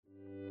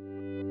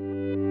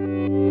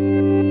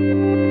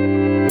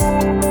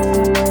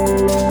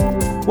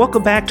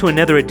Welcome back to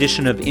another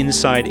edition of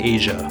Inside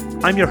Asia.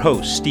 I'm your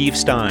host, Steve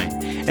Stein,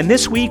 and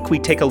this week we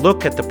take a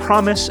look at the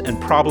promise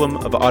and problem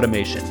of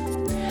automation.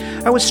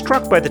 I was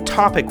struck by the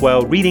topic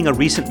while reading a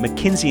recent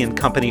McKinsey &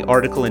 Company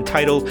article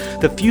entitled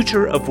The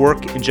Future of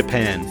Work in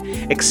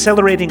Japan,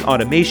 Accelerating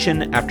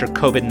Automation After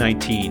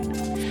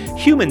COVID-19.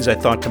 Humans, I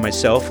thought to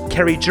myself,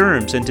 carry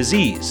germs and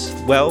disease.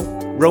 Well,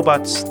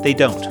 robots, they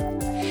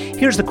don't.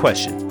 Here's the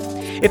question.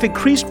 If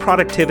increased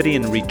productivity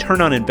and return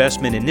on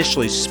investment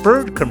initially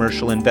spurred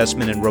commercial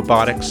investment in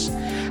robotics,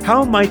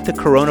 how might the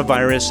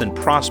coronavirus and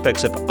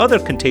prospects of other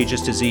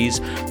contagious disease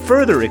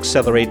further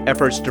accelerate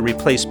efforts to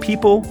replace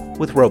people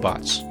with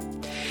robots?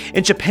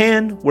 In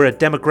Japan, where a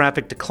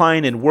demographic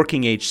decline in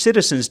working-age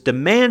citizens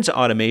demands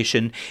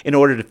automation in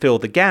order to fill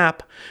the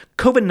gap,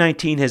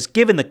 COVID-19 has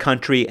given the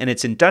country and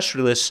its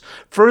industrialists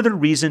further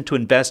reason to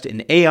invest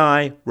in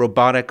AI,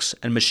 robotics,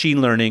 and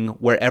machine learning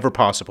wherever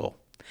possible.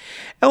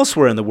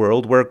 Elsewhere in the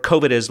world, where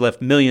COVID has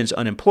left millions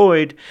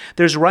unemployed,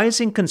 there's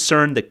rising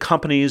concern that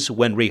companies,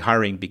 when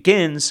rehiring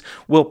begins,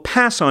 will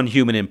pass on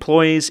human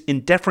employees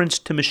in deference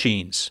to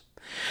machines.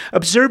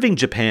 Observing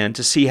Japan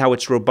to see how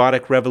its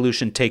robotic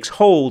revolution takes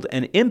hold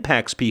and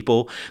impacts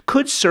people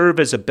could serve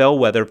as a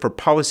bellwether for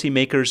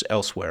policymakers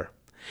elsewhere.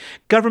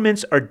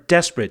 Governments are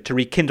desperate to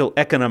rekindle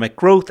economic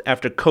growth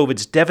after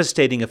COVID's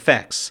devastating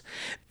effects.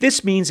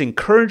 This means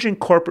encouraging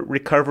corporate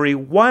recovery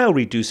while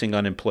reducing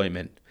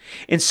unemployment.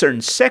 In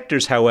certain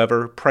sectors,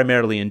 however,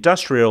 primarily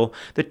industrial,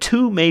 the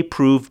two may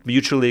prove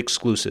mutually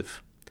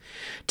exclusive.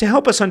 To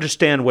help us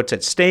understand what's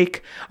at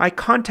stake, I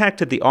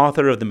contacted the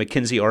author of the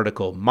McKinsey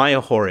article,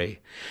 Maya Hori.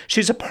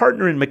 She's a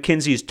partner in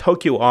McKinsey's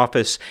Tokyo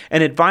office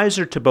and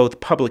advisor to both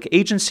public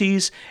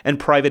agencies and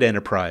private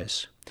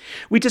enterprise.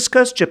 We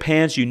discussed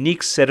Japan's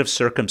unique set of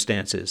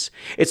circumstances,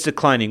 its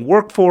declining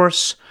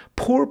workforce,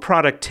 poor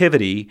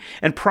productivity,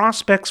 and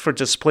prospects for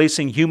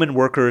displacing human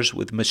workers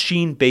with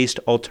machine-based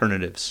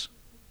alternatives.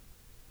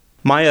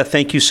 Maya,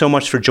 thank you so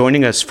much for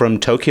joining us from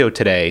Tokyo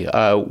today.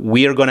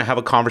 We are going to have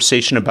a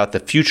conversation about the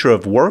future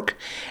of work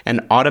and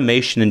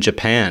automation in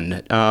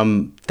Japan.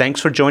 Thanks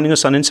for joining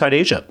us on Inside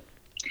Asia.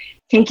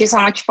 Thank you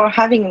so much for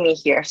having me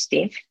here,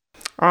 Steve.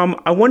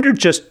 I wonder,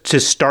 just to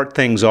start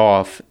things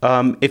off,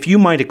 if you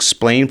might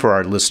explain for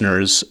our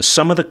listeners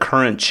some of the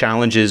current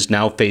challenges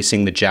now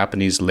facing the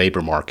Japanese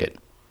labor market.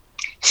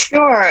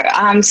 Sure.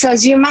 So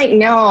as you might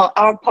know,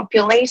 our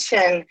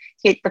population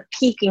hit the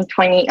peak in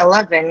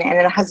 2011, and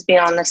it has been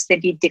on a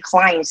steady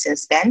decline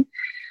since then.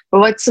 But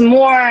what's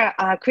more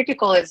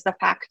critical is the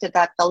fact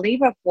that the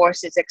labor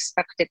force is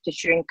expected to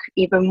shrink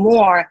even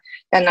more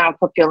than our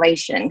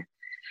population.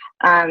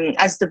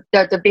 As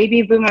the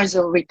baby boomers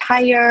will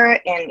retire,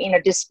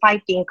 and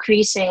despite the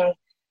increasing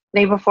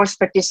labor force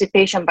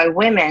participation by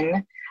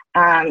women,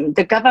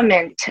 the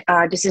government,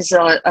 this is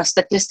a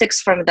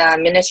statistics from the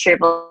Ministry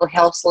of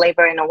Health,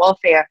 Labor and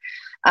Welfare,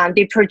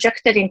 they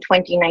projected in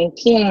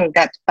 2019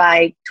 that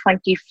by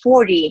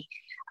 2040,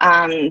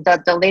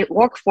 the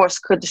workforce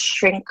could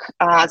shrink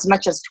as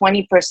much as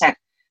 20%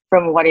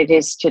 from what it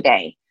is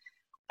today.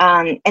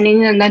 And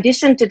in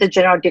addition to the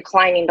general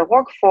decline in the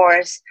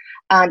workforce,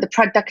 the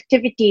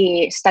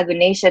productivity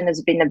stagnation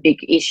has been a big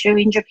issue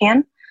in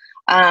Japan.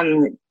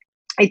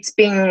 It's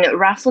been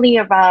roughly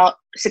about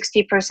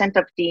 60%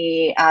 of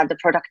the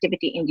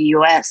productivity in the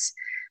US,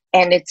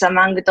 and it's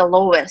among the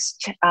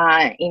lowest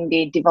in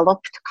the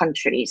developed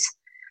countries.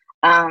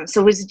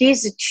 So with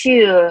these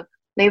two,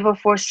 labor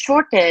force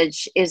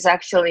shortage is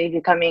actually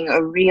becoming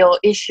a real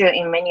issue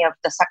in many of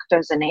the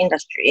sectors and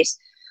industries.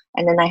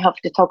 And then I hope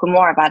to talk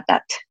more about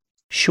that.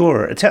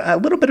 Sure. Tell a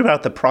little bit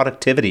about the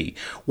productivity.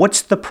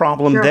 What's the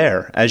problem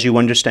there, as you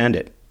understand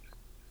it?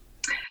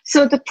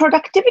 So the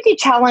productivity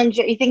challenge,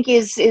 I think,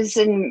 is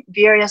in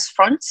various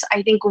fronts.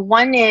 I think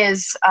one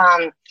is,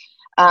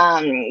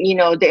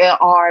 there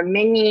are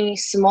many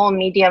small,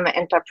 medium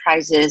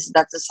enterprises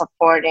that's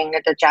supporting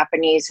the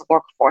Japanese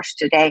workforce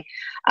today.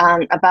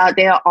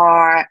 There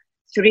are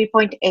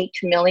 3.8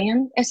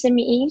 million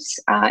SMEs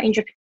in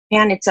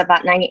Japan. It's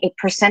about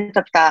 98%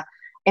 of the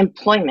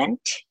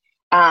employment.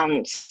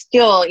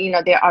 Still,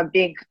 there are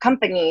big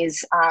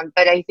companies,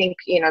 but I think,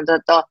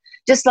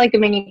 just like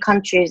many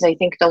countries, I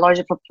think the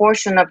larger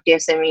proportion of the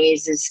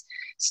SMEs is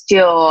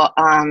still,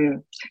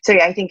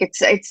 I think it's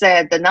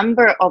the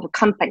number of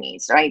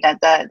companies, right,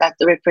 that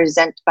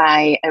represented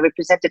by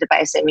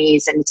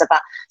SMEs, and it's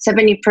about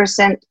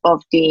 70%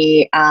 of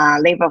the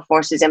labor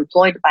force is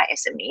employed by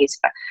SMEs.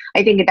 But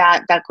I think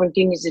that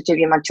continues to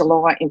be much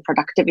lower in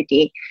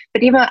productivity.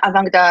 But even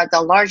among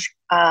the large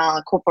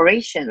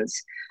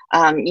corporations,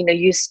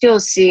 you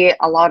still see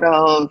a lot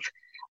of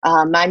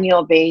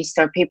manual-based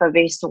or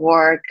paper-based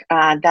work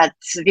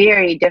that's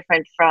very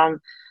different from,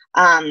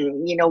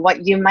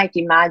 what you might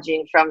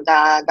imagine from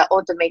the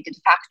automated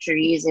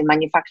factories and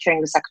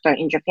manufacturing sector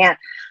in Japan.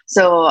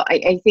 So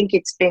I think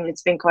it's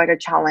been quite a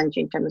challenge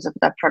in terms of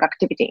the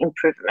productivity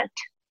improvement.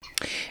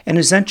 And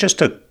is that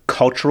just a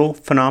cultural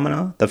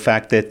phenomena, the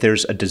fact that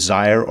there's a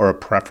desire or a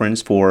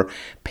preference for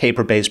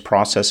paper-based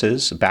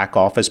processes, back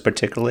office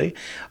particularly?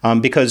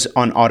 Because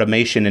on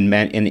automation in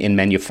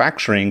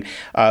manufacturing,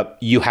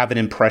 you have an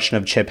impression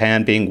of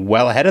Japan being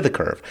well ahead of the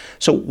curve.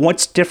 So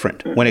what's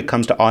different when it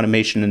comes to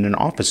automation in an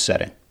office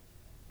setting?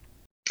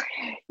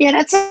 Yeah,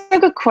 that's a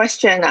good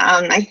question.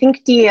 I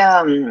think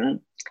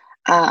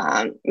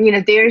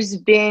there's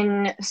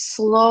been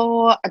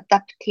slow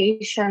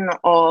adaptation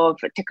of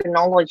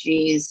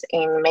technologies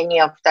in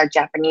many of the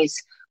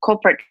Japanese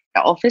corporate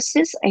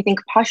offices. I think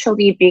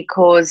partially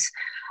because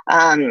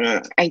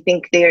I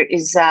think there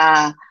is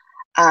a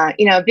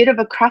bit of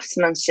a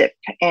craftsmanship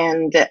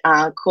and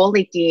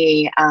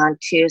quality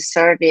to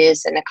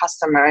service and the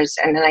customers.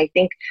 And then I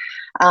think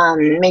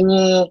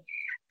many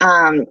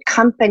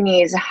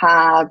companies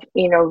have,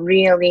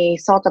 really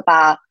thought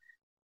about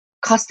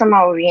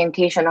customer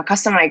orientation or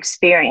customer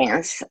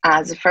experience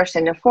as first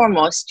and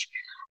foremost.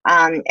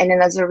 And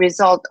then as a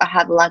result, I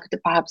have lagged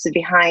perhaps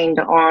behind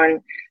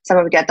on some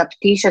of the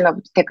adaptation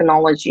of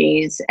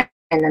technologies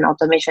and then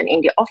automation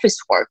in the office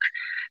work.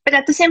 But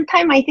at the same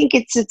time, I think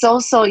it's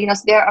also,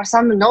 there are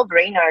some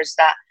no-brainers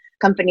that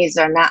companies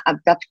are not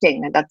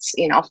adapting. That's,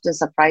 often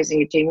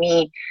surprising to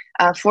me.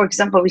 For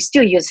example, we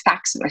still use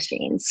fax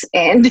machines.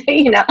 And,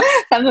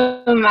 some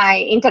of my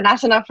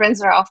international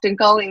friends are often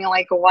calling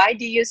like, why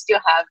do you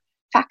still have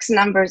fax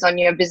numbers on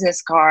your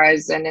business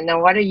cards? And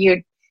then what are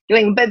you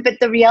doing? But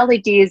the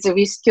reality is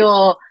we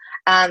still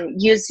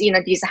use,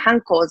 these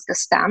hankols, the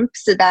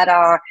stamps that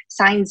are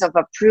signs of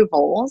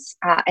approvals.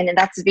 And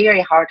that's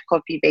very hard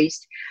copy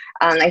based.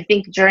 I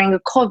think during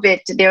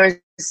COVID, there was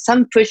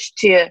some push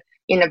to,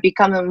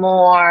 become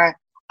more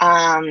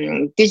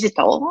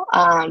digital,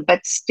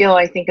 but still,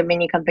 I think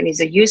many companies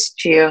are used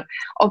to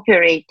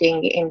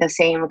operating in the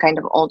same kind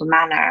of old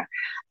manner.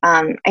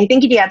 I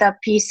think the other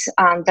piece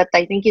that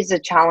I think is a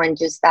challenge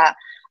is that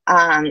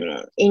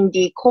in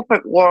the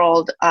corporate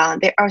world,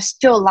 there are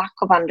still lack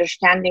of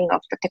understanding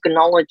of the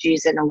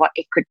technologies and what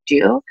it could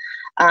do.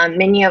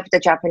 Many of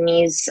the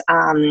Japanese,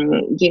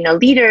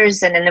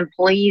 leaders and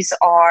employees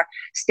are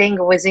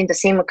staying within the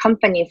same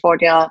company for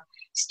their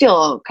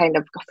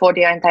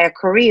entire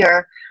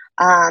career.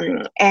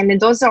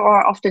 And those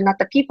are often not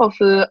the people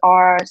who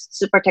are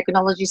super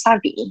technology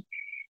savvy,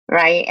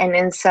 right? And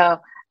then so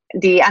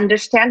the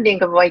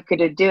understanding of what it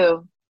could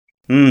do.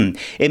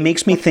 It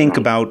makes me think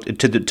about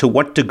to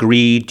what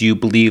degree do you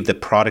believe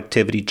that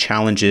productivity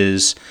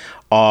challenges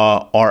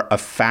are a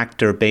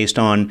factor based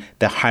on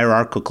the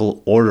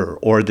hierarchical order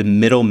or the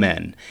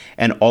middlemen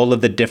and all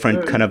of the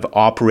different kind of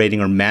operating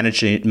or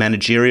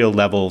managerial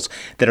levels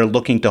that are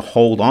looking to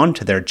hold on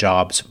to their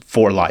jobs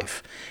for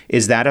life.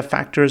 Is that a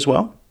factor as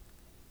well?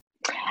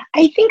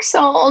 I think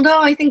so,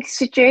 although I think the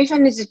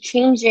situation is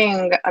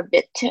changing a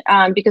bit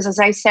because, as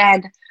I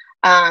said,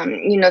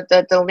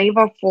 the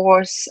labor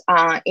force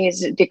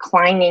is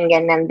declining,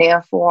 and then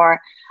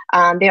therefore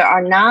there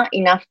are not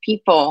enough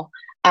people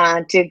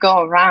to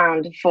go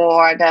around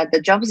for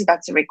the jobs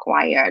that's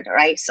required,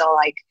 right? So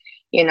like,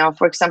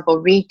 for example,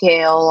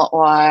 retail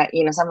or,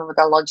 some of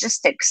the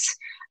logistics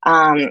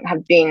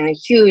have been a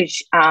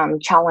huge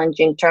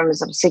challenge in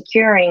terms of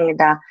securing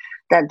the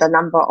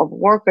number of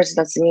workers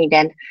that's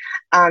needed.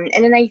 And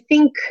then I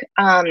think,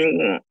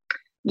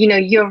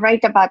 you're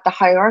right about the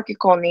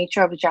hierarchical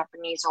nature of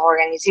Japanese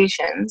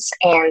organizations,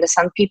 and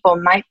some people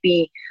might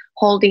be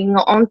holding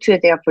on to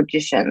their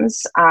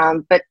positions.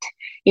 But,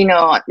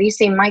 at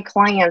least in my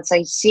clients,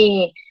 I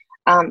see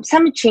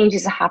some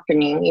changes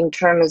happening in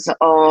terms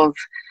of,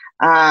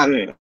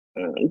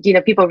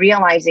 people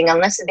realizing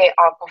unless they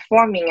are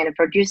performing and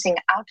producing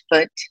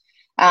output,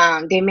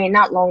 they may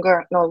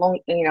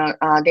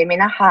they may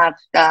not have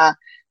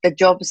the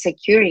job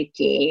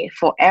security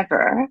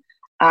forever.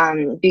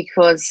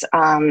 Because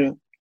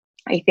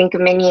I think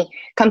many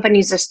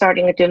companies are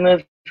starting to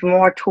move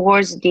more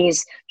towards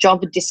these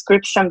job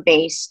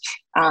description-based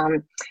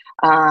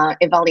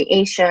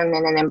evaluation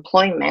and then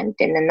employment,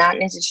 and then not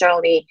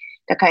necessarily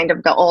the kind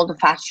of the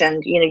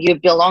old-fashioned, you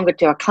belong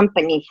to a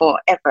company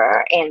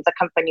forever and the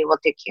company will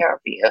take care of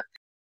you.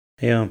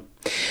 Yeah.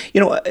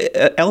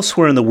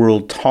 Elsewhere in the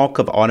world, talk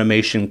of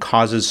automation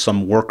causes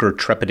some worker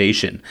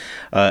trepidation.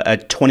 A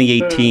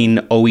 2018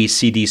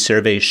 OECD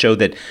survey showed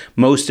that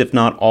most, if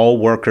not all,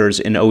 workers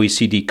in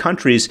OECD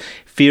countries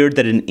feared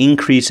that an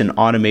increase in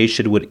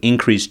automation would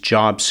increase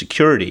job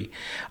security.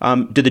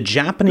 Do the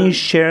Japanese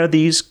share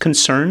these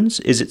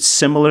concerns? Is it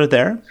similar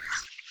there?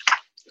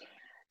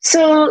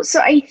 So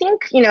I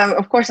think,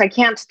 of course, I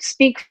can't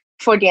speak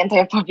for the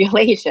entire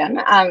population,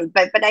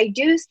 but I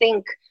do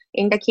think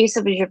in the case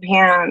of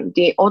Japan,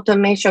 the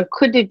automation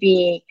could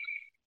be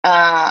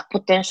a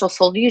potential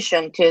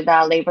solution to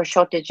the labor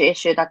shortage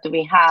issue that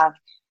we have,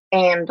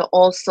 and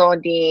also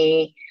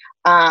the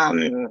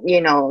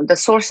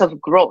source of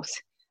growth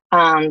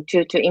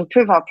to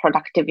improve our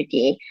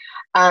productivity.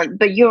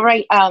 But you're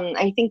right.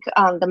 I think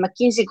the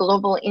McKinsey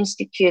Global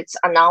Institute's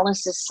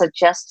analysis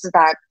suggests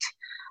that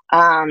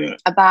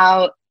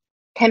about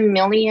 10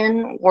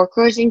 million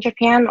workers in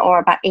Japan, or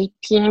about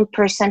 18%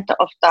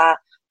 of the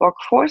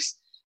workforce,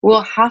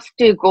 will have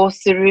to go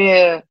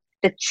through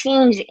the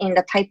change in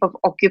the type of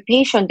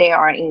occupation they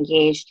are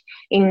engaged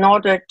in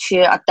order to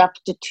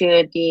adapt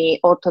to the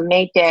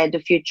automated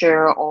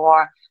future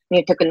or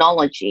new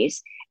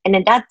technologies. And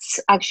then that's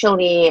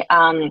actually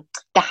the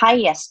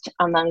highest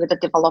among the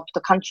developed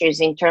countries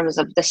in terms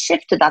of the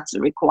shift that's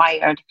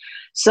required.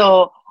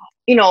 So,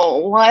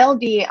 while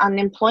the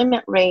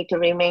unemployment rate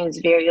remains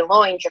very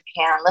low in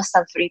Japan, less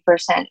than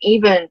 3%,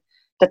 even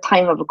the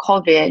time of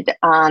COVID,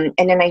 and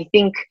then I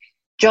think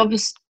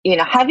jobs,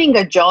 having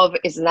a job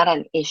is not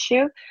an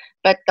issue,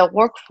 but the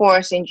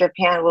workforce in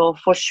Japan will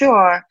for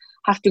sure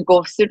have to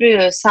go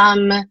through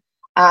some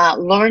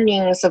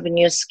learnings of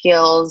new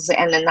skills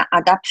and an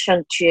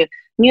adaptation to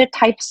new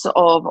types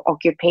of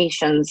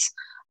occupations.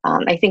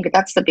 I think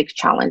that's the big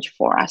challenge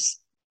for us.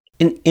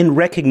 In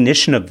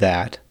recognition of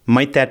that,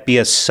 might that be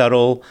a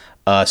subtle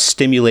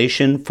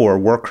stimulation for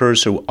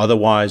workers who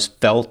otherwise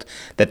felt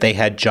that they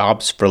had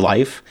jobs for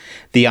life?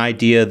 The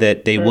idea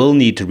that they will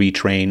need to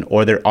retrain,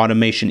 or their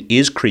automation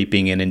is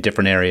creeping in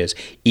different areas,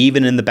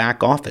 even in the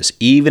back office,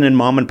 even in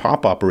mom and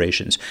pop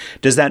operations.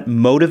 Does that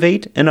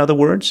motivate, in other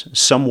words,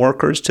 some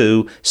workers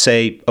to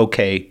say,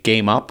 "Okay,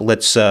 game up.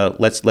 Let's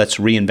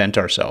reinvent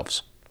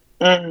ourselves"?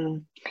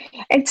 Mm.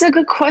 It's a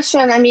good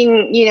question. I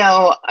mean,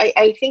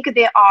 I think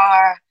there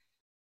are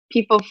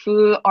people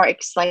who are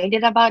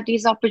excited about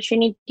these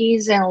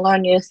opportunities and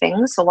learn new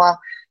things. So while,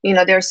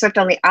 there are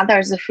certainly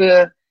others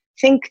who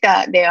think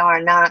that they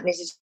are not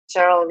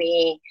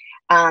necessarily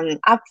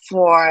up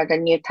for the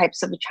new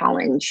types of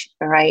challenge,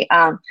 right?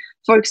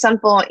 For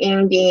example,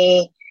 in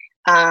the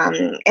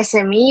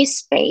SME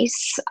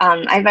space,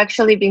 I've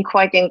actually been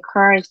quite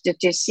encouraged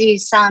to see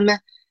some,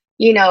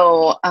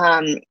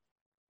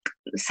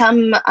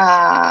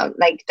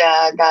 like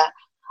the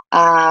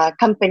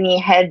company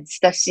heads,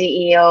 the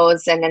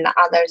CEOs, and then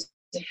others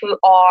who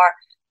are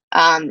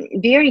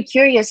very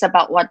curious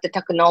about what the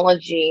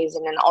technologies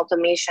and then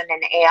automation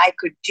and AI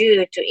could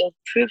do to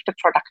improve the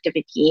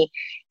productivity,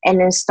 and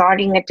then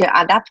starting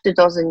to adapt to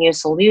those new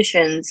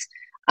solutions,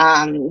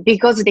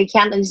 because they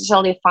can't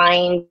necessarily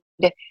find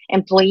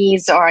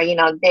employees, or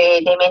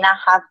they may not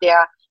have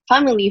their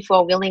family who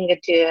are willing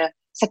to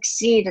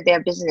succeed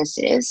their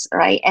businesses,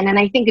 right? And then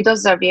I think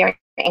those are very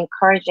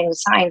encouraging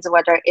signs,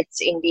 whether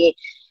it's in the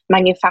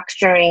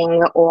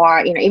manufacturing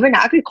or even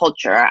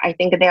agriculture. I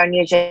think there are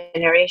new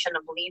generation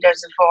of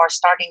leaders who are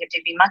starting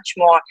to be much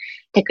more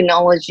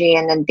technology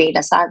and then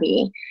data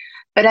savvy.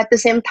 But at the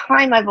same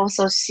time, I've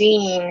also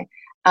seen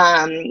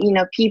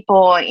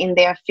people in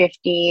their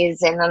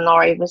 50s and then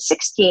or even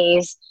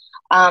 60s,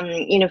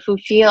 who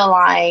feel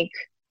like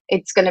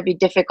it's going to be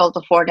difficult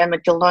for them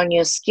to learn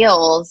new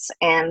skills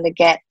and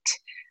get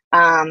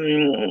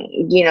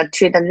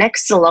to the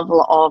next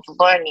level of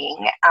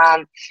learning.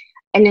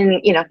 And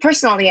then,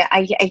 personally,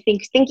 I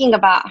think thinking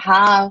about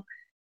how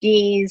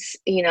these,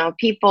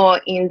 people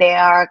in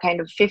their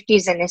kind of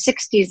 50s and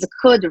 60s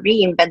could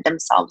reinvent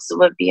themselves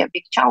would be a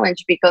big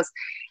challenge, because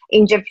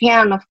in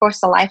Japan, of course,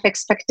 the life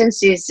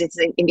expectancy is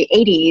in the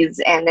 80s.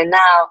 And then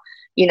now,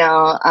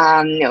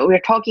 we're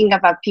talking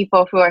about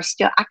people who are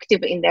still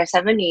active in their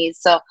 70s.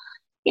 So,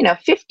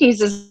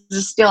 50s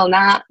is still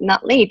not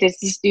late.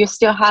 It's just, you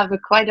still have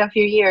quite a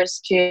few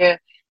years to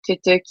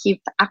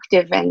keep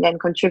active and then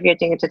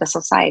contributing to the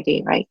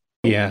society, right?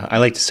 Yeah, I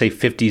like to say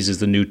 50s is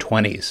the new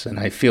 20s, and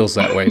it feels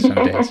that way some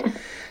days.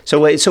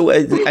 So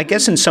I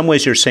guess in some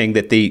ways you're saying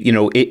that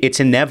it's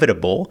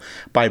inevitable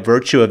by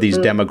virtue of these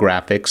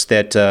demographics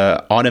that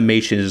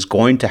automation is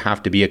going to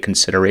have to be a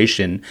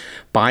consideration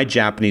by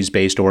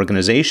Japanese-based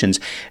organizations.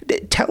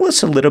 Tell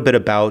us a little bit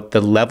about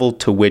the level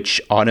to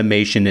which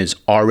automation is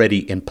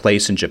already in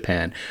place in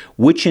Japan.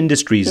 Which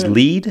industries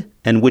lead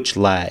and which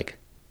lag?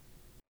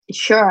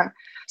 Sure.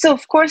 So,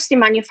 of course, the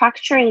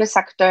manufacturing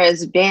sector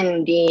has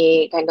been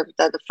the kind of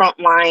the front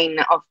line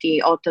of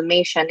the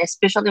automation,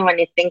 especially when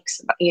it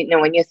thinks,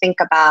 when you think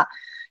about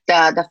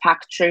the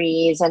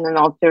factories and then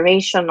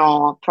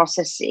operational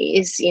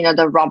processes,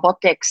 the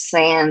robotics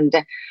and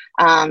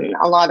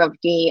a lot of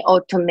the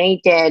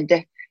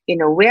automated,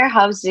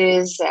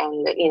 warehouses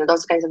and,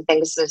 those kinds of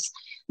things is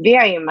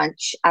very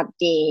much at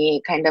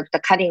the kind of the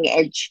cutting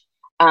edge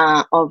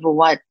of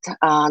what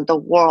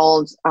the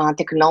world's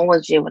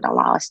technology would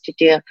allow us to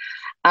do.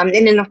 And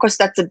then, of course,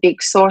 that's a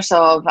big source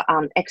of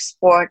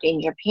export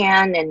in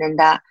Japan, and then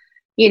that,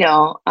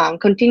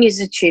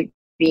 continues to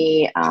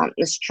be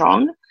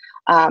strong.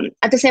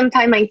 At the same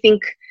time, I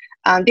think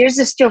there's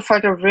still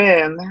further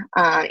room,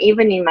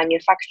 even in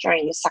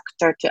manufacturing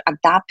sector, to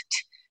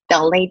adapt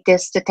the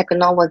latest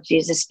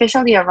technologies,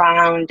 especially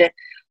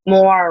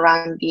more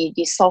around the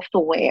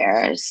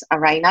softwares,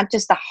 right? Not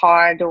just the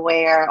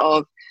hardware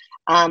of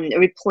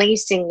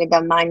replacing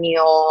the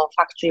manual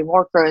factory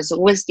workers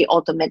with the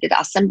automated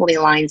assembly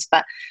lines,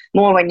 but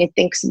more when you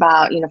think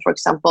about, for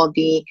example,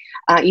 the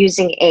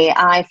using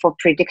AI for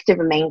predictive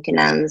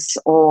maintenance,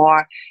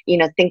 or,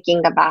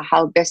 thinking about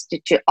how best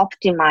to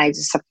optimize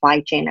the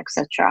supply chain,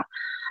 etc.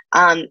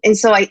 And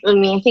so I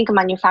mean, I think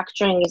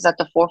manufacturing is at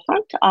the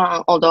forefront,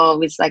 although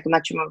with like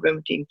much more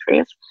room to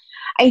improve.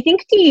 I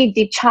think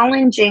the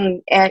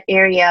challenging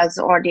areas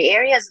or the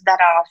areas that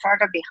are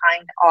further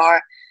behind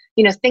are,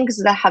 things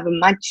that have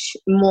much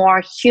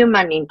more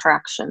human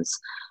interactions.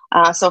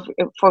 So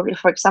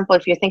for example,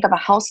 if you think about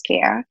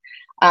healthcare,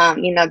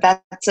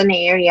 that's an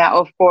area,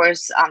 of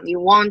course, you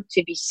want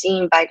to be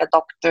seen by the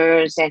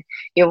doctors and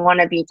you want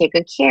to be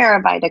taken care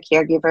of by the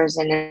caregivers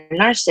and the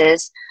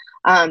nurses.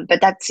 But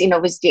that's,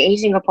 with the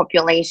aging of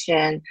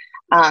population,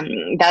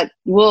 that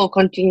will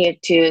continue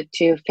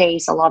to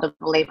face a lot of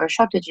labor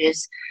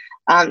shortages.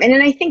 And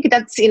then I think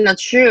that's,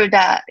 true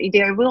that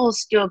there will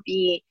still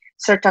be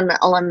certain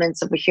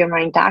elements of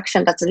human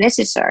interaction that's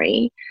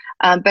necessary.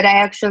 But I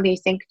actually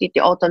think that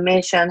the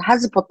automation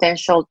has the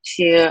potential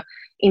to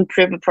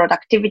improve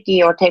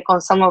productivity or take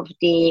on some of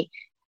the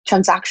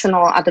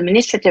transactional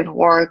administrative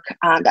work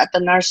that the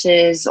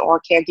nurses or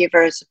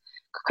caregivers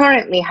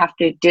currently have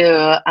to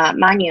do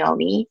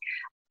manually.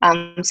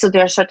 So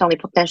there's certainly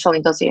potential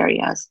in those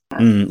areas.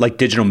 Like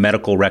digital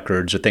medical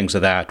records or things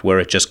of that, where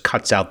it just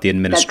cuts out the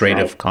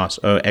administrative costs.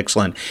 Oh,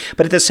 excellent.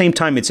 But at the same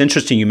time, it's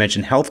interesting you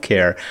mentioned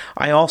healthcare.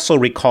 I also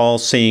recall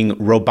seeing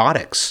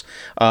robotics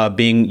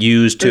being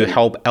used to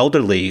help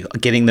elderly,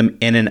 getting them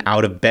in and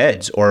out of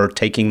beds or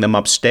taking them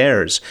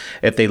upstairs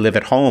if they live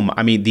at home.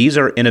 I mean, these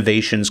are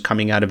innovations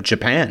coming out of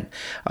Japan.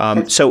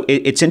 So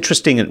it's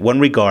interesting in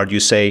one regard, you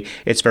say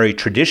it's very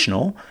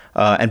traditional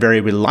and very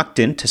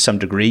reluctant to some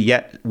degree.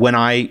 Yet when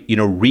I,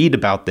 read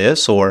about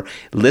this or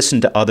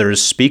listen to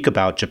others speak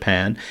about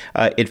Japan,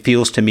 it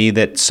feels to me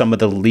that some of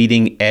the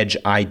leading edge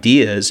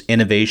ideas,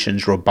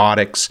 innovations,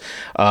 robotics,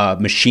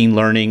 machine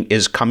learning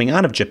is coming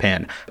out of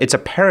Japan. It's a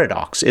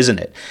paradox, isn't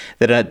it?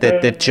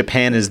 That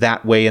Japan is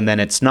that way and then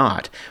it's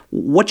not.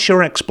 What's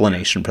your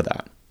explanation for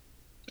that?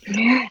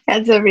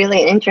 That's a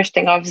really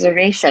interesting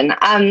observation.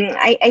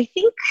 I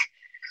think,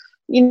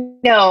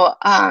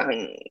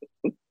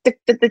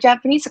 the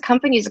Japanese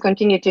companies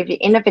continue to be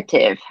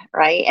innovative,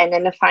 right? And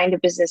then to find the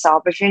business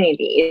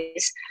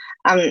opportunities.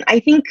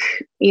 I think,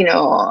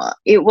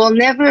 it will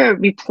never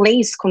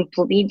replace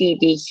completely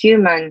the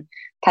human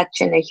touch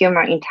and the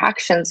human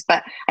interactions,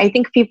 but I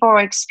think people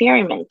are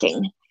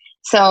experimenting.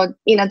 So,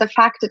 the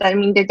fact that,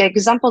 the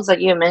examples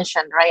that you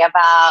mentioned, right,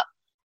 about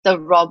the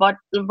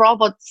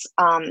robots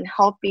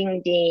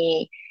helping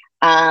the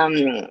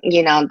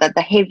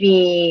the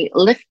heavy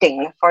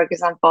lifting, for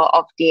example,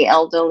 of the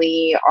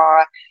elderly,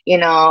 or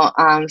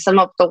some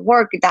of the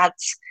work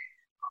that's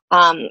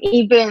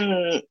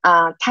even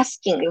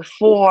tasking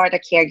for the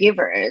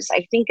caregivers.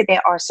 I think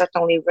there are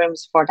certainly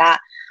rooms for that.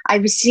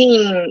 I've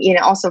seen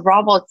also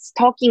robots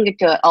talking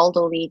to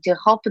elderly to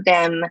help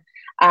them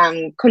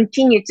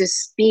continue to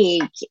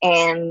speak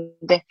and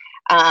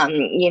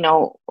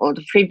or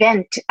to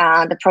prevent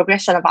the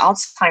progression of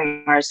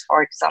Alzheimer's,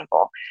 for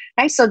example.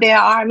 Right, so there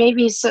are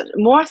maybe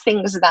more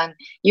things than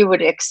you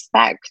would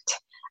expect,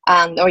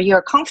 or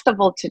you're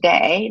comfortable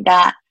today,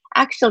 that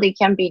actually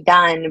can be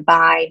done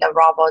by the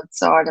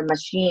robots or the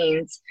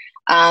machines.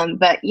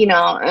 But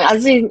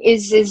as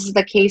is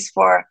the case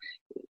for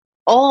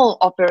all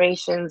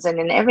operations and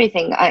in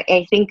everything,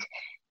 I think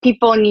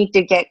people need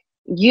to get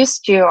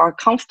used to or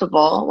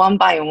comfortable one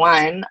by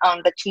one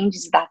the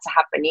changes that's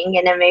happening,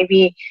 and then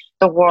maybe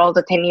the world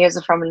 10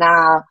 years from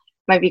now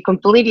might be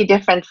completely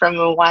different from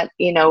what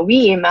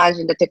we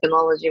imagine the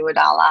technology would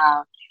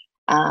allow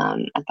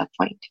at that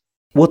point.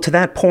 Well, to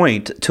that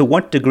point, to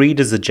what degree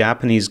does the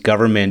Japanese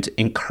government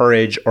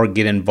encourage or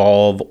get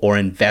involved or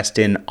invest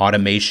in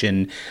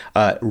automation,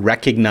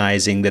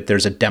 recognizing that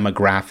there's a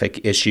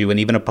demographic issue and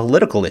even a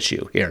political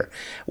issue here?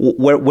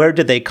 Where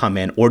do they come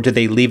in, or do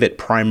they leave it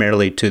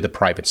primarily to the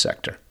private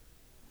sector?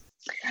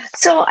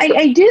 So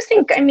I do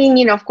think,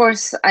 of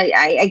course,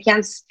 I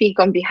can't speak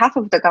on behalf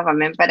of the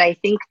government, but I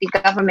think the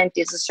government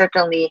is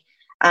certainly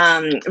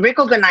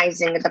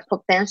recognizing the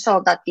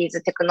potential that these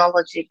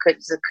technology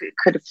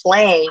could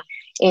play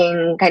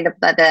in kind of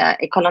the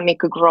economic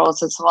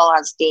growth, as well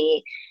as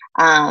the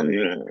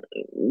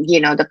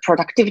the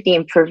productivity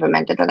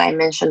improvement that I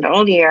mentioned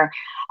earlier.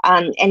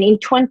 And in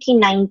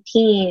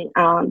 2019,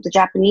 the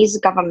Japanese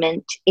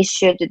government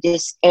issued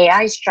this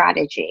AI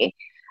strategy,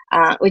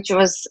 which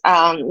was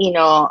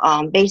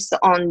based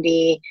on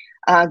the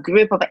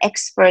group of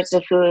experts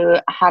who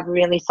have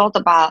really thought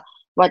about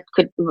what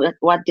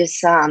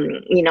this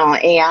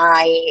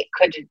AI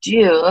could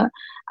do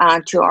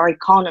to our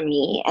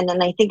economy. And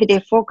then I think they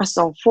focused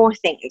on 4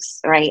 things,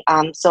 right?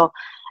 So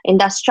in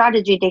that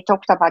strategy, they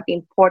talked about the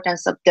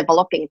importance of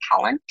developing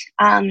talent,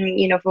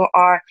 who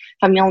are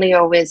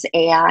familiar with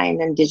AI and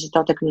then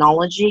digital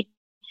technology.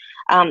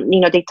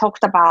 They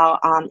talked about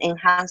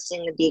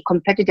enhancing the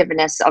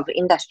competitiveness of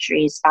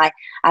industries by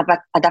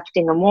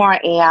adapting more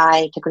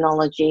AI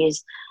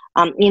technologies.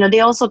 They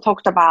also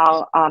talked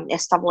about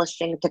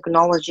establishing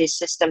technology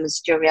systems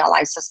to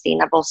realize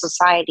sustainable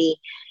society,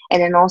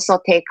 and then also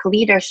take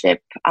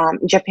leadership,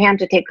 Japan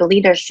to take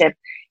leadership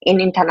in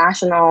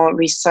international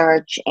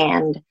research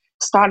and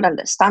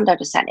standard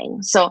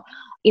setting. So,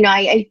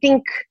 I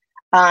think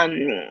um,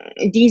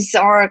 these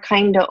are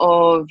kind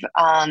of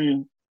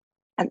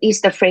at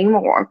least the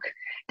framework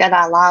that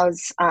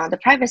allows the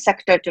private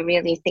sector to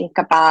really think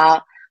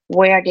about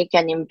where they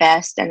can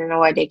invest and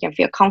where they can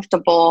feel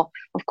comfortable.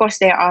 Of course,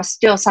 there are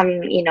still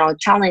some,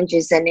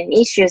 challenges and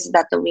issues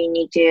that we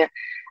need to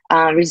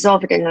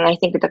resolve it, and I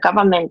think the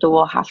government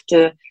will have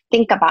to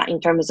think about in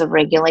terms of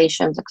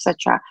regulations,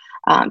 etc.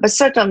 But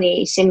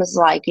certainly, it seems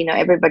like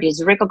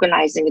everybody's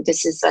recognizing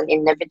this is an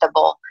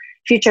inevitable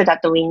future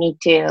that we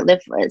need to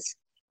live with.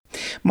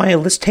 Maya,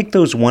 let's take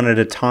those one at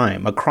a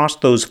time. Across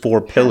those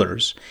four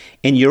pillars,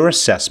 in your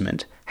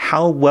assessment,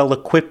 how well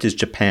equipped is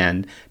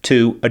Japan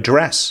to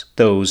address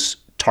those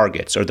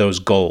targets or those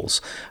goals?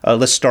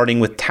 Let's starting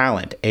with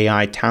talent,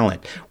 AI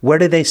talent. Where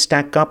do they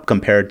stack up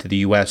compared to the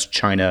US,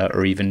 China,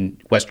 or even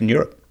Western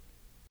Europe?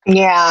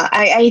 Yeah,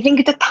 I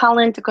think the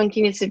talent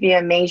continues to be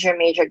a major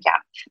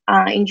gap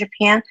in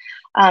Japan.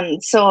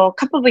 So a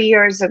couple of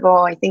years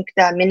ago, I think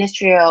the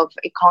Ministry of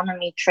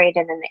Economy, Trade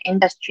and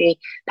Industry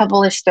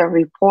published a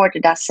report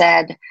that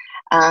said,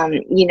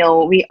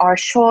 we are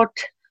short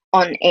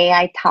on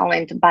AI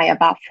talent by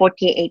about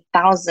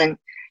 48,000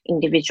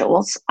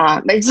 individuals.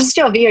 But it's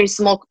still a very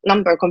small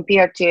number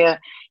compared to,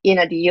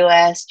 the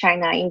US,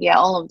 China, India,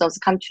 all of those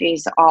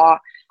countries are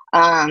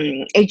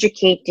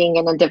educating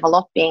and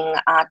developing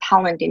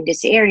talent in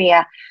this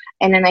area.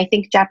 And then I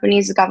think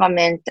Japanese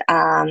government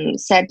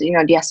said,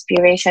 the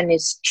aspiration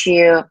is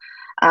to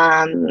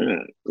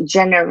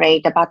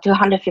generate about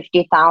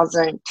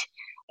 250,000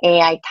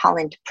 AI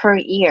talent per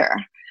year.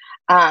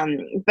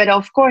 But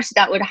of course,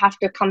 that would have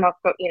to come up,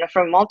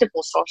 from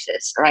multiple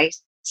sources, right?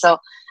 So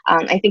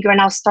I think we're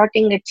now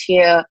starting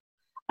to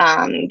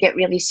get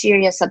really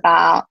serious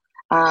about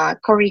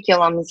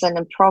curriculums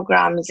and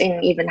programs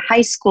in even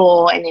high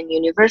school and in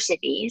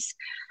universities.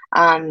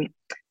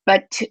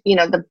 But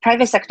the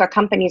private sector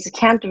companies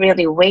can't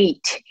really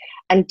wait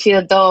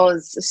until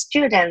those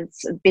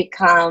students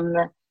become,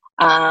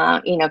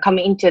 come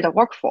into the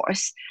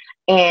workforce.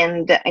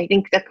 And I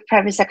think the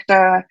private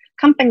sector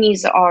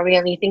companies are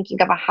really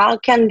thinking about how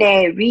can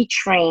they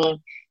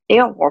retrain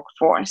their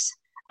workforce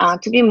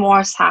to be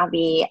more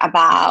savvy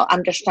about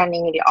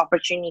understanding the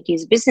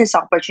opportunities, business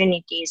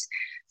opportunities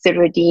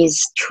through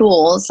these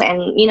tools.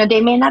 And,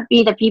 they may not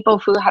be the people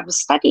who have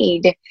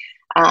studied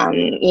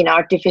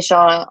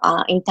artificial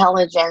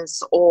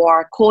intelligence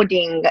or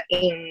coding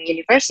in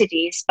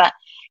universities, but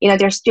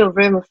there's still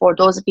room for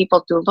those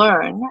people to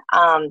learn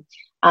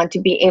to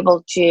be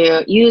able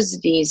to use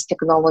these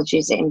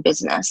technologies in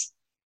business.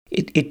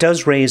 It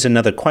does raise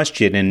another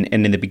question, and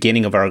in the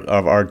beginning of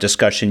our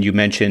discussion, you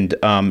mentioned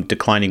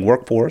declining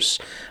workforce,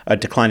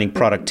 declining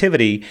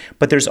productivity,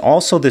 but there's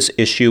also this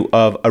issue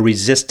of a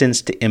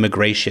resistance to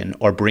immigration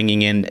or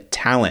bringing in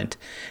talent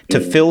to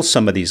fill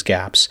some of these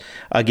gaps.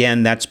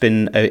 Again, that's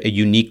been a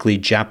uniquely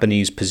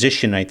Japanese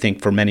position, I think,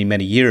 for many,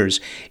 many years.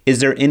 Is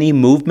there any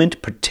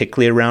movement,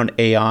 particularly around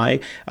AI?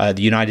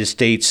 The United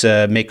States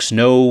makes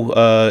no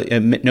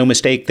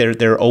mistake;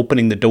 they're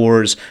opening the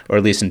doors, or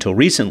at least until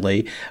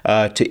recently,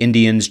 to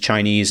Indians,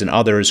 Chinese, and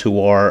others who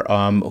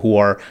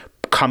are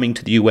coming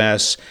to the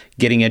U.S.,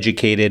 getting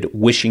educated,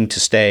 wishing to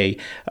stay.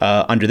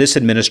 Under this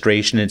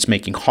administration, it's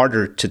making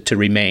harder to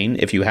remain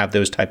if you have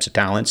those types of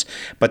talents.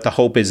 But the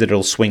hope is that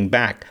it'll swing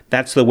back.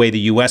 That's the way the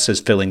U.S.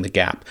 is filling the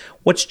gap.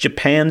 What's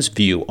Japan's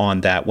view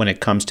on that when it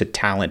comes to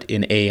talent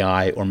in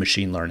AI or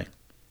machine learning?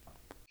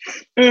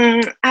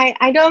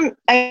 I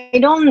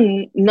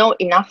don't know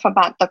enough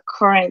about the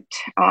current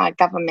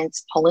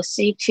government's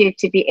policy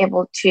to be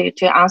able to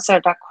answer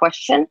that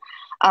question.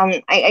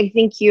 I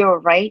think you're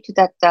right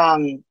that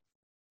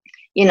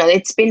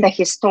it's been the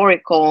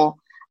historical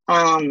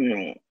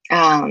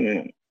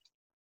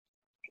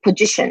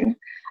position,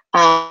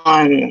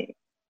 and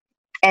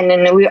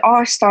then we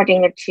are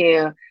starting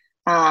to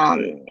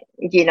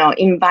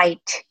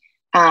invite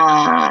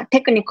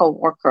technical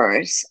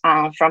workers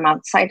from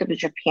outside of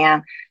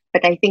Japan.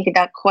 But I think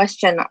that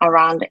question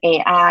around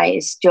AI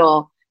is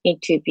still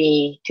need to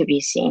be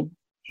seen.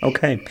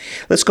 Okay.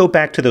 Let's go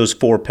back to those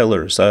four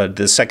pillars.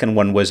 The second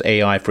one was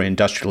AI for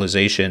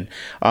industrialization.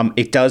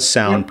 It does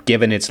sound,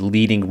 given its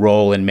leading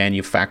role in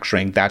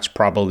manufacturing, that's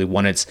probably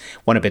one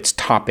of its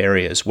top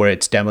areas where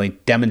it's definitely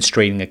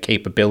demonstrating a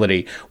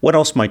capability. What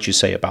else might you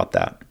say about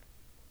that?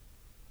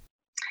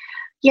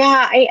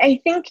 Yeah,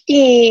 I think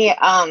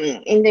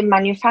in the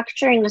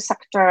manufacturing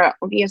sector,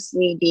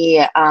 obviously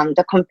the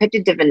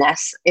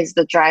competitiveness is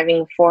the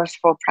driving force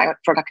for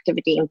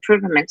productivity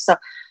improvement. So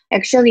I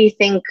actually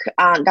think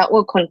that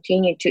will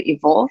continue to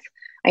evolve.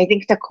 I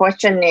think the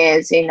question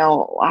is,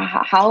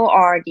 how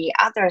are the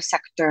other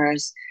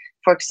sectors,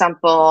 for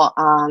example,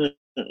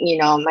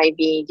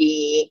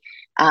 maybe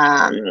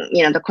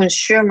the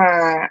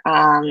consumer,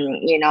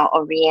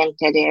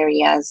 oriented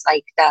areas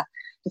like the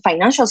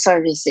financial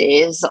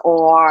services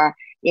or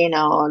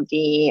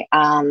the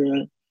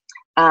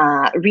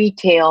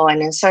retail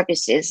and then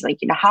services, like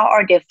how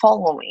are they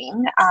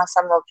following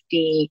some of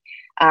the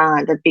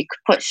big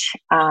push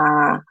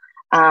on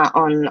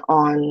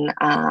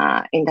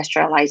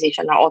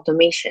industrialization or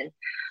automation?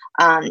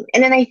 And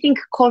then I think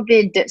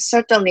COVID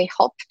certainly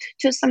helped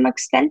to some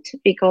extent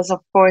because, of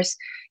course,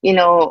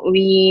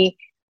 we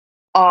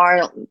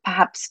are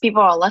perhaps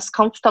people are less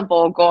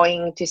comfortable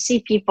going to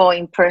see people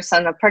in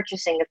person or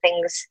purchasing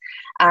things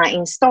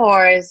in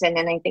stores. And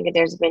then I think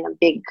there's been a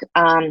big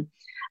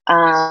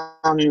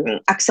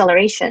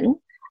acceleration.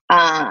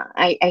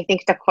 I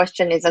think the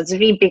question is, as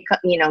we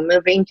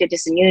move into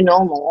this new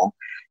normal,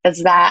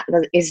 is that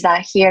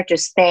here to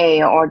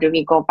stay, or do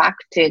we go back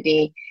to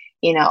the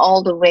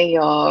old way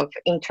of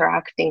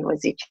interacting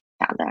with each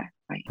other?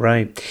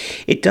 Right.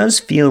 It does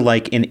feel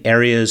like in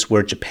areas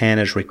where Japan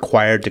is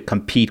required to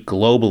compete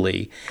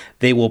globally,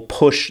 they will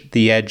push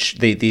the edge,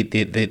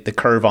 the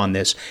curve on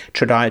this,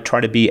 try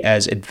to be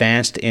as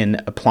advanced in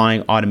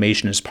applying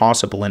automation as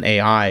possible in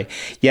AI.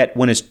 Yet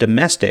when it's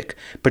domestic,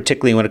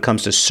 particularly when it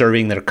comes to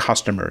serving their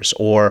customers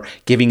or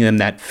giving them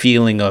that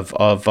feeling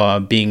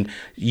of being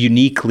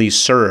uniquely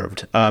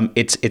served,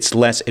 it's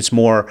less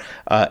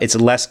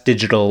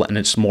digital and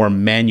it's more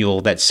manual.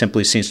 That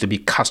simply seems to be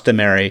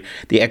customary,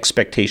 the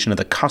expectation of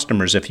the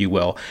customers, if you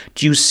will.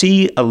 Do you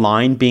see a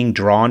line being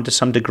drawn to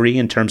some degree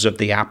in terms of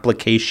the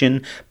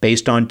application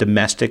based on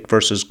domestic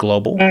versus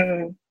global?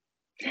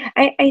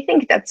 I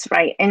think that's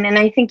right. And then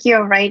I think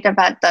you're right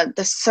about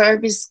the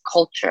service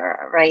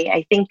culture, right?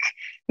 I think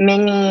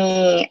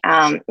many,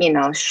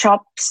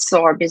 shops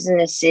or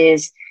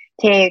businesses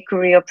take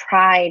real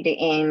pride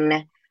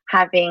in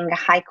having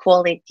high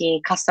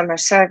quality customer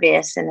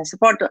service and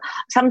support,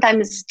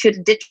 sometimes to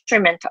the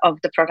detriment of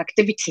the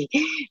productivity,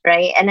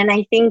 right? And then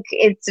I think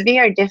it's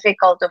very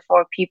difficult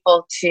for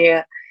people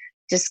to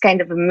just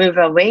kind of move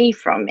away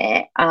from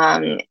it.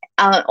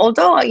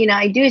 Although,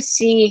 I do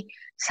see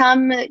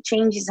some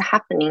changes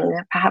happening,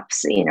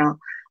 perhaps, in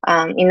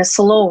a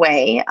slow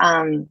way,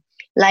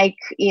 like,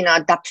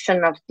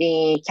 adoption of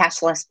the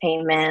cashless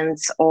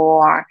payments,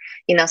 or,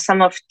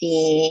 some of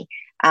the,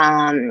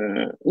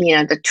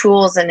 the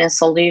tools and the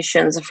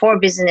solutions for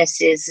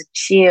businesses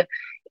to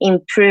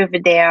improve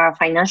their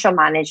financial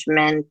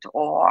management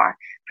or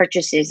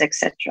purchases,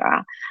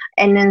 etc.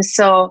 And then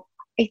so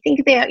I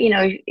think that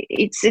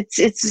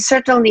it's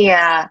certainly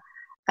a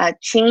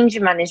change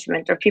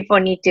management, or people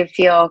need to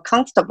feel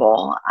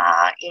comfortable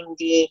in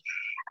the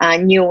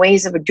new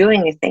ways of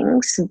doing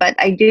things. But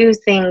I do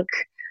think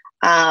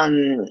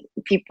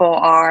people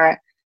are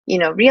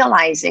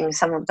realizing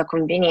some of the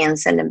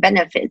convenience and the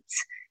benefits,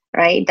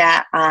 right?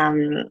 That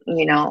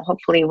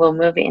hopefully will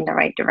move in the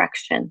right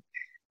direction.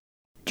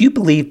 Do you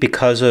believe,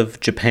 because of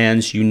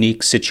Japan's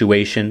unique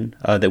situation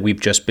that we've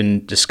just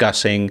been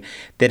discussing,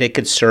 that it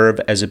could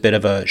serve as a bit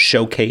of a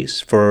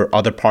showcase for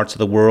other parts of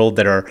the world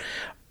that are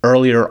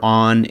earlier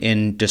on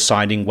in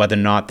deciding whether or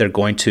not they're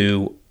going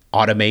to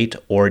automate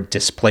or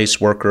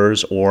displace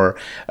workers or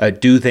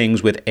do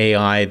things with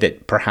AI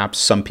that perhaps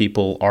some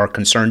people are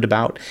concerned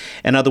about?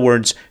 In other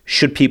words,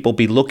 should people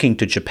be looking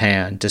to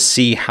Japan to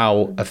see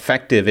how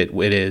effective it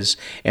is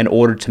in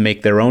order to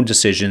make their own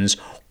decisions?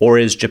 Or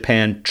is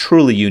Japan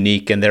truly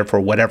unique and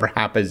therefore whatever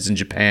happens in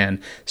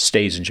Japan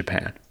stays in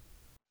Japan?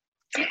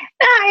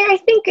 I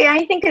think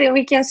that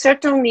we can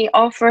certainly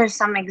offer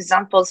some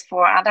examples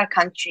for other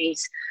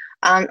countries.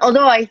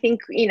 Although I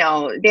think,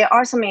 there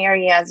are some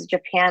areas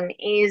Japan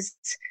is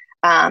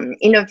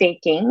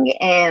innovating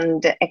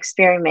and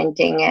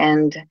experimenting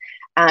and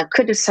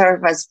could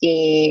serve as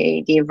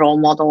the role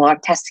model or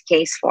test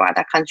case for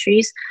other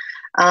countries.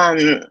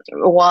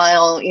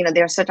 While,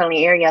 there are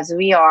certainly areas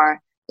we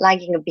are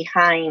lagging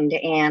behind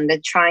and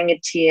trying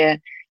to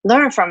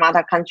learn from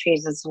other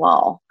countries as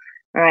well,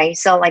 right?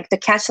 So like the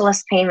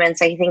cashless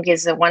payments, I think,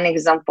 is one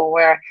example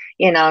where,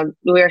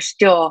 we're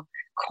still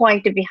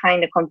quite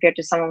behind compared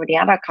to some of the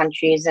other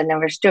countries, and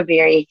we're still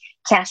very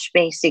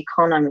cash-based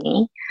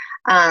economy.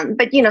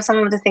 But some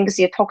of the things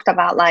you talked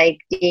about, like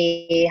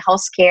the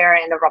healthcare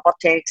and the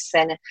robotics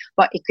and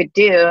what it could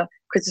do,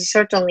 could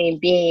certainly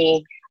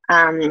be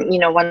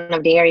one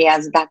of the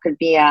areas that could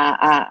be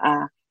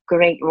a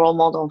great role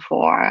model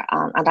for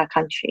other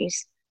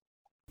countries.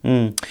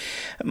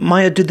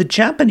 Maya, do the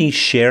Japanese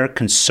share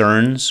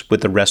concerns with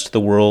the rest of the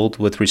world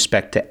with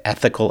respect to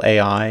ethical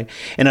AI?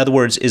 In other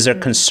words, is there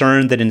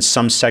concern that in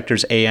some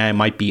sectors AI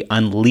might be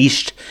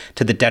unleashed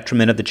to the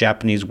detriment of the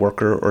Japanese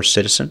worker or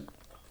citizen?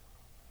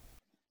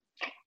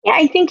 Yeah,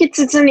 I think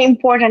it's an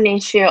important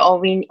issue, or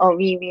we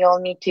all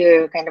need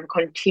to kind of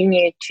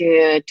continue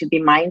to be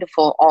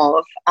mindful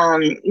of.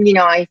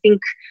 I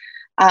think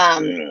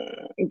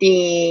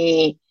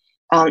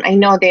I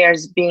know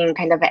there's been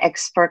kind of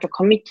expert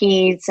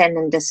committees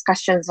and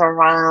discussions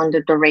around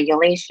the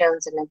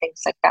regulations and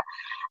things like that.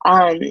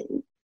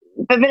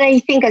 But I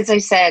think, as I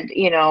said,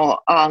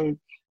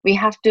 we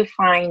have to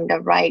find the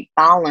right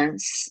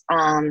balance,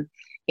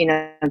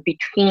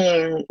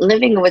 between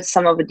living with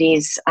some of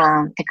these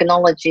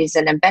technologies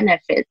and the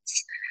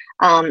benefits,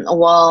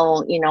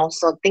 while,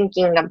 also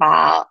thinking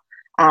about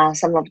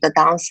some of the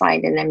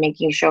downside and then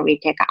making sure we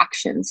take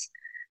actions.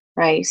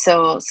 Right.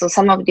 So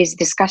some of these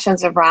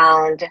discussions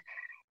around,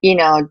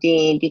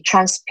 the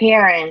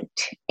transparent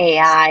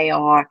AI,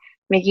 or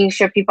making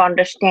sure people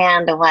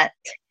understand what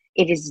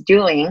it is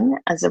doing,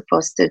 as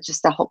opposed to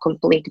just a whole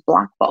complete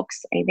black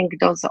box. I think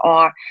those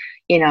are,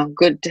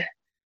 good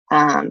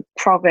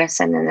progress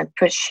and then a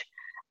push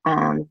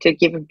to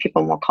give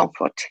people more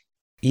comfort.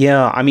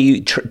 Yeah, I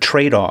mean,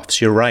 trade-offs,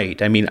 you're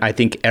right. I mean, I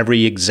think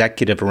every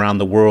executive around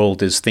the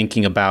world is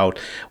thinking about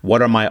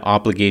what are my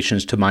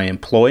obligations to my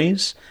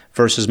employees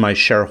versus my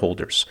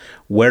shareholders.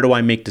 Where do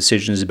I make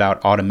decisions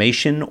about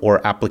automation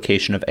or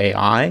application of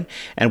AI?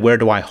 And where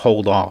do I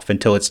hold off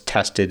until it's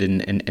tested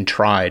and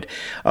tried?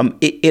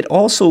 It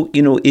also,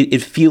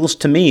 it feels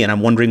to me, and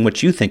I'm wondering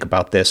what you think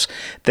about this,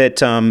 that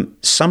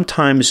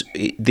sometimes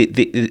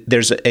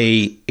there's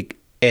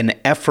an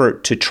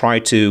effort to try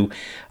to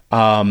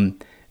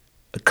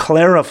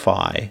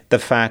clarify the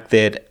fact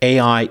that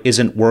AI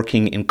isn't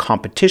working in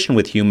competition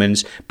with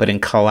humans, but in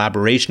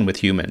collaboration with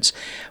humans.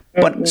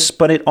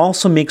 But it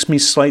also makes me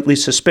slightly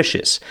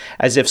suspicious,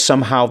 as if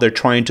somehow they're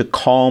trying to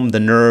calm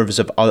the nerves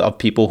of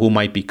people who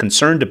might be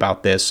concerned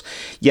about this.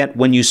 Yet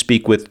when you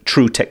speak with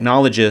true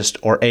technologists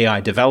or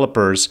AI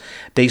developers,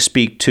 they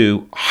speak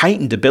to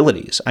heightened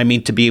abilities. I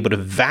mean, to be able to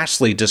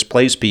vastly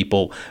displace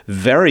people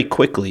very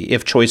quickly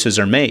if choices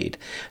are made.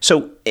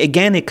 So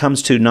again, it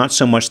comes to not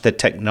so much the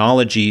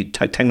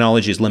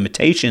technology's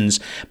limitations,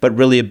 but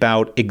really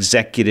about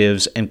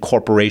executives and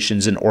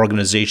corporations and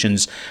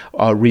organizations'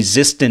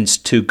 resistance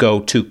to go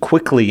too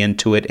quickly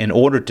into it in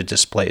order to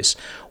displace.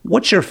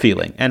 What's your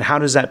feeling, and how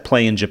does that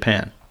play in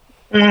Japan?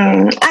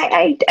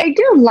 I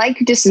do like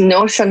this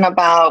notion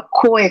about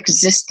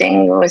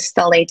coexisting with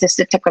the latest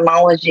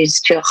technologies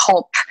to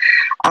help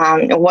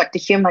what the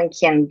human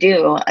can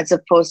do, as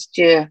opposed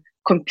to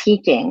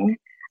competing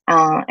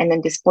and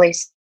then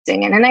displacing.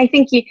 And then I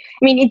think,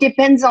 it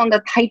depends on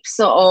the types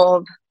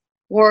of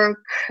work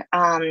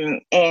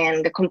and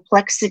the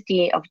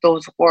complexity of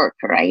those work,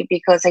 right?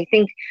 Because I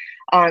think,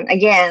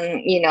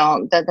 again,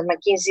 the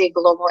McKinsey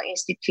Global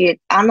Institute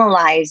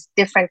analyzed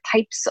different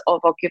types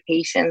of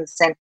occupations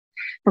and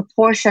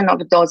proportion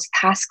of those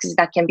tasks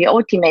that can be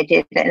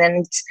automated. And then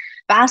it's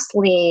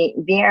vastly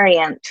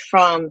variant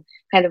from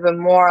kind of a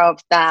more of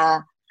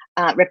the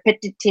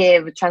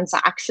repetitive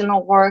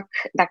transactional work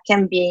that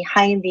can be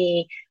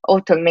highly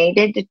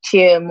automated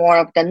to more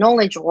of the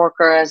knowledge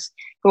workers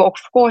who, of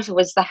course,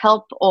 with the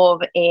help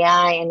of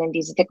AI and then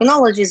these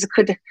technologies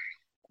could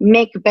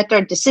make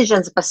better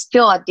decisions, but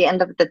still at the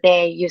end of the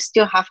day, you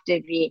still have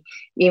to be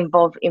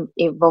involve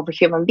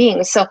human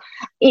beings. So,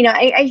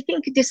 I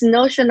think this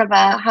notion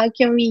about how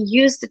can we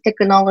use the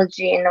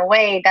technology in a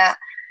way that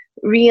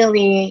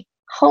really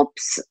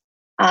helps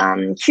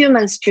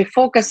humans to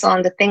focus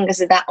on the things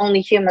that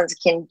only humans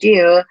can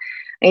do,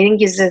 I think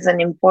this is an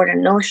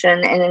important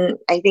notion. And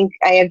I think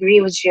I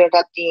agree with you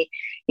that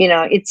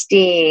it's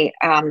the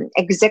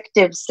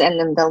executives and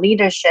then the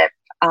leadership,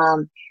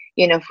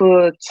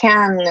 who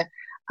can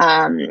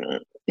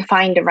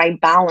find the right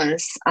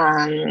balance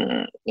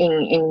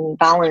in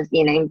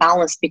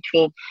balance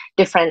between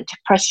different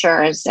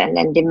pressures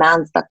and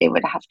demands that they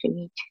would have to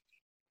meet.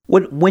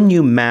 When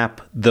you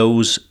map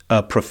those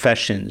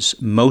professions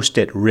most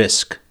at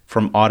risk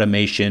from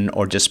automation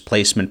or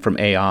displacement from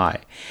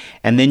AI,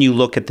 and then you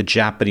look at the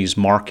Japanese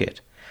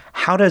market,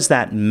 how does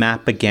that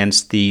map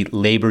against the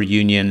labor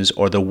unions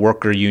or the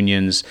worker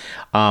unions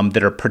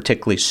that are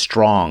particularly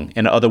strong?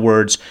 In other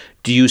words,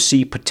 do you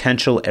see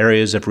potential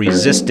areas of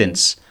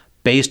resistance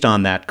based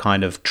on that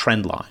kind of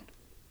trend line?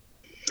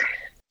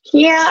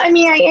 Yeah,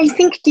 I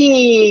think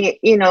the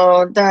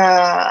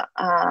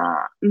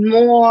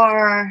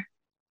more,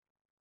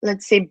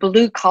 let's say,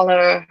 blue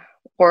collar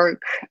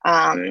work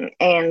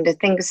and the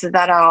things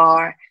that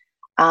are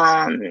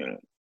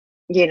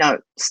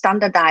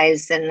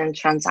standardized and then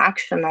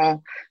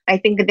transactional, I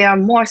think they are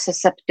more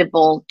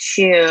susceptible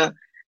to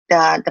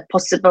the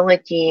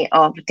possibility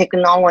of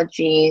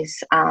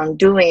technologies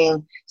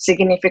doing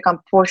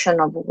significant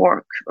portion of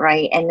work,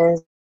 right? And then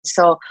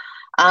so,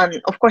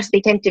 of course,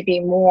 they tend to be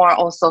more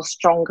also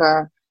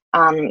stronger,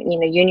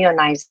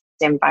 unionized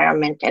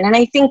environment. And then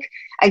I think,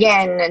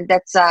 again,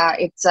 it's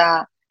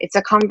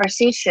a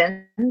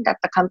conversation that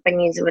the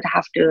companies would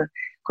have to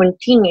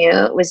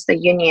continue with the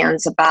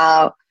unions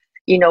about,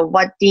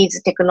 what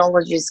these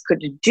technologies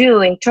could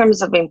do in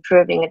terms of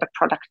improving the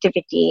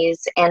productivities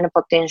and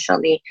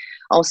potentially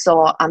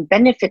also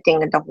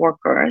benefiting the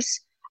workers,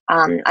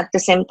 at the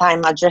same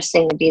time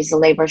addressing these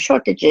labor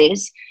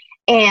shortages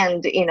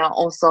and,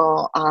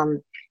 also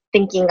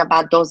thinking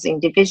about those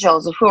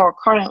individuals who are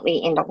currently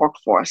in the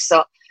workforce.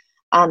 So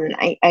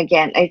I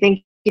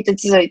think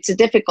it's a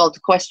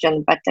difficult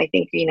question, but I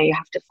think, you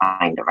have to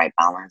find the right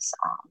balance.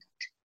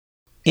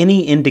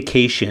 Any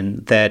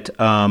indication that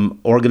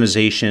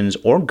organizations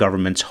or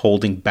governments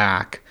holding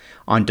back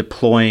on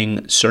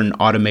deploying certain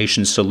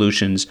automation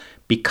solutions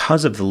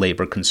because of the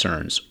labor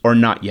concerns, or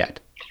not yet?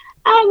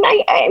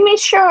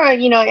 Sure,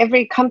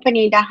 every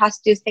company that has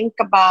to think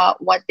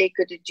about what they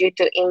could do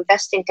to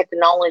invest in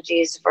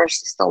technologies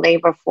versus the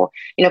labor for,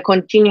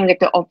 continuing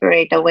to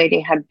operate the way they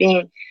have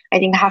been, I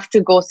think have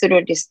to go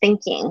through this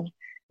thinking.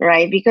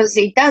 right? Because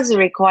it does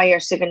require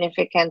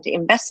significant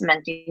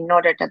investment in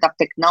order to adopt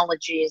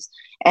technologies,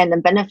 and the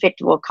benefit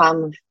will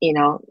come,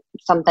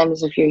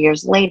 sometimes a few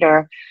years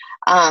later.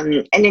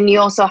 And then you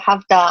also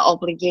have the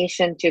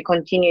obligation to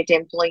continue to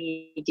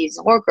employ these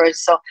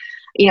workers. So,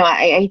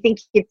 I think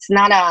it's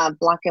not a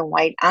black and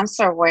white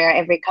answer where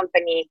every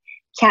company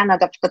can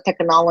adopt the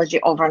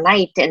technology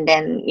overnight and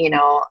then,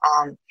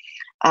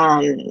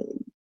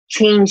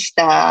 change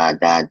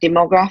the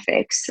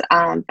demographics.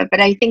 But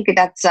I think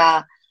that's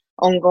a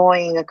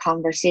ongoing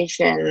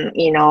conversation,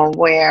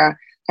 where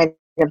kind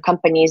of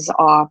companies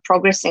are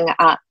progressing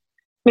at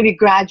maybe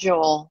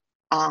gradual,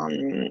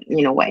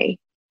 way.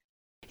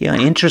 Yeah,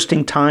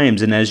 interesting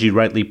times. And as you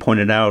rightly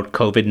pointed out,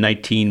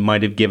 COVID-19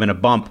 might have given a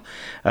bump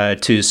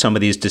to some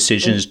of these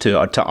decisions to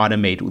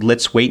automate.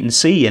 Let's wait and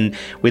see. And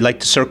we'd like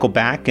to circle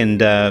back and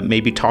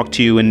maybe talk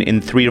to you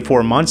in 3 to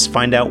 4 months,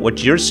 find out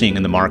what you're seeing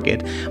in the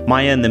market.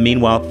 Maya, in the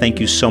meanwhile, thank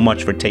you so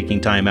much for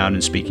taking time out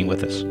and speaking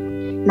with us.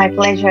 My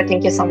pleasure.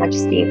 Thank you so much,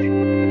 Steve.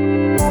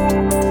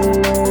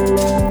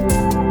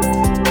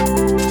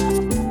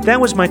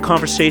 That was my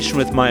conversation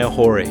with Maya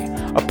Hori,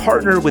 a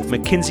partner with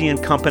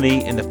McKinsey &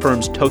 Company in the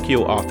firm's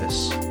Tokyo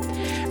office.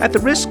 At the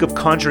risk of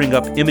conjuring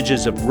up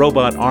images of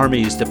robot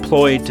armies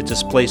deployed to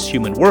displace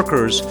human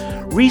workers,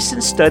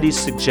 recent studies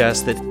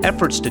suggest that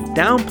efforts to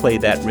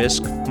downplay that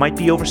risk might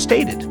be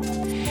overstated.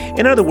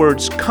 In other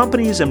words,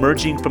 companies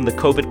emerging from the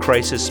COVID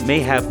crisis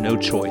may have no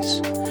choice.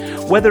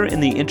 Whether in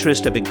the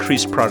interest of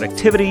increased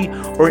productivity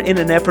or in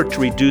an effort to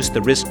reduce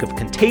the risk of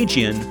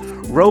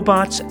contagion,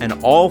 robots and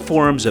all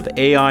forms of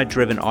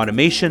AI-driven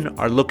automation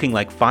are looking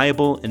like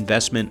viable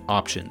investment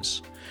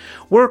options.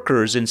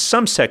 Workers in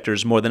some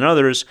sectors more than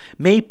others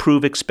may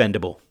prove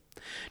expendable.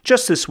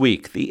 Just this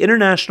week, the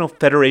International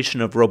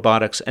Federation of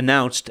Robotics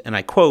announced, and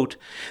I quote,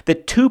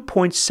 that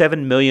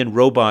 2.7 million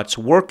robots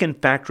work in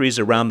factories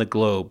around the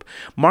globe,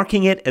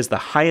 marking it as the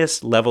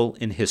highest level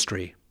in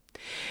history.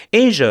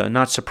 Asia,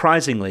 not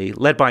surprisingly,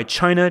 led by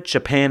China,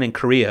 Japan, and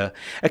Korea,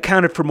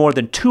 accounted for more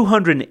than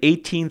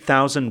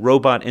 218,000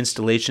 robot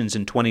installations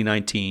in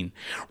 2019,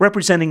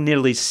 representing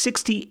nearly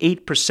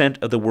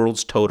 68% of the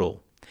world's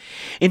total.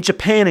 In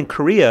Japan and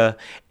Korea,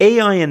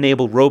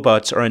 AI-enabled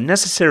robots are a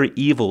necessary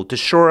evil to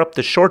shore up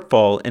the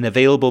shortfall in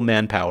available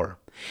manpower.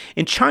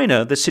 In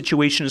China, the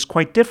situation is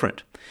quite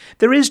different.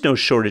 There is no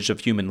shortage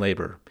of human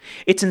labor.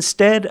 It's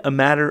instead a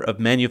matter of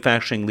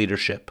manufacturing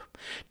leadership.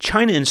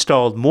 China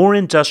installed more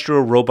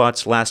industrial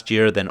robots last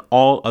year than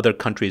all other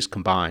countries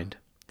combined.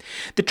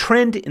 The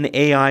trend in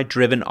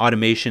AI-driven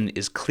automation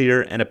is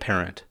clear and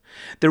apparent.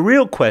 The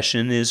real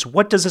question is,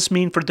 what does this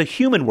mean for the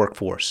human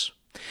workforce?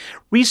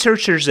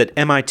 Researchers at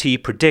MIT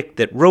predict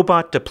that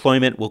robot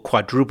deployment will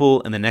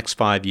quadruple in the next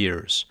 5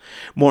 years.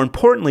 More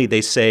importantly,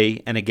 they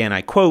say, and again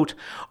I quote,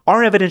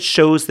 "Our evidence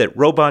shows that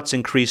robots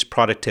increase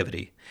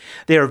productivity.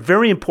 They are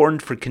very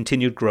important for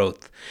continued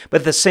growth,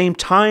 but at the same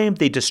time,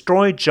 they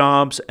destroy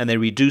jobs and they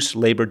reduce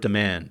labor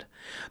demand.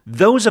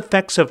 Those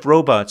effects of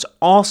robots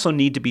also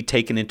need to be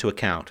taken into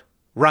account."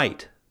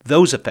 Right,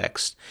 those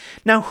effects.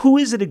 Now, who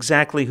is it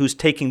exactly who's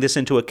taking this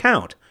into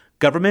account?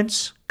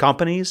 Governments?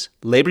 Companies?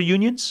 Labor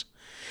unions?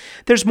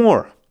 There's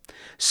more.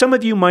 Some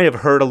of you might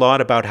have heard a lot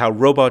about how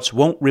robots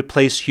won't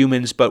replace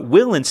humans but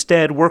will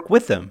instead work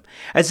with them,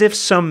 as if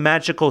some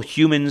magical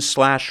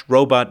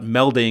human/robot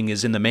melding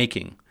is in the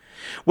making.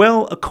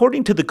 Well,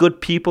 according to the good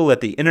people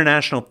at the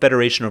International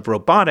Federation of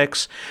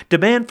Robotics,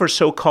 demand for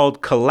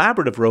so-called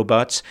collaborative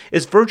robots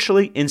is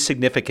virtually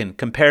insignificant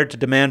compared to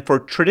demand for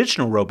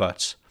traditional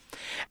robots,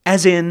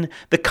 as in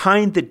the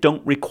kind that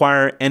don't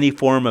require any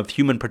form of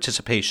human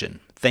participation.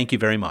 Thank you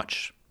very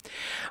much.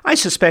 I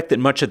suspect that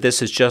much of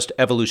this is just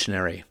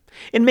evolutionary.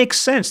 It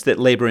makes sense that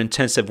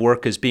labor-intensive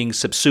work is being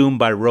subsumed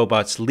by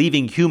robots,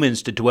 leaving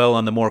humans to dwell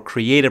on the more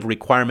creative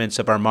requirements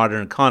of our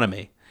modern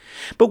economy.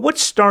 But what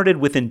started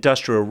with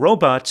industrial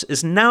robots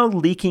is now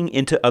leaking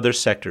into other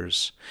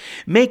sectors.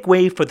 Make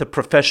way for the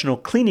professional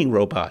cleaning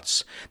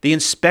robots, the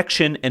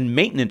inspection and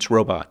maintenance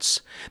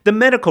robots, the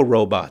medical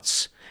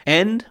robots,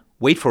 and,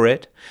 wait for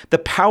it, the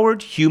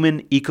powered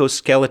human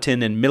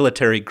exoskeleton and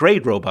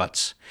military-grade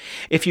robots.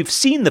 If you've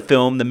seen the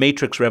film The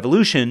Matrix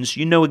Revolutions,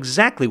 you know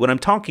exactly what I'm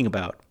talking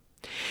about.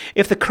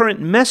 If the current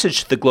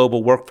message to the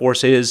global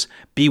workforce is,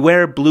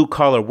 beware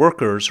blue-collar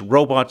workers,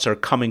 robots are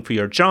coming for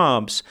your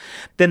jobs,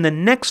 then the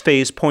next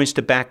phase points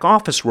to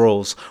back-office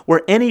roles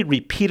where any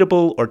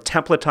repeatable or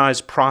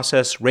templatized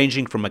process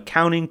ranging from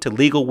accounting to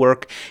legal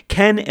work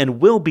can and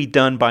will be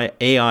done by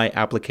AI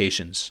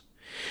applications.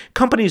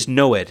 Companies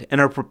know it and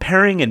are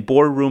preparing in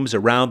boardrooms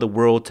around the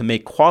world to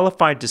make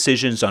qualified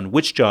decisions on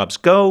which jobs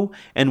go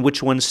and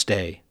which ones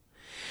stay.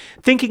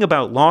 Thinking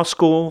about law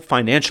school,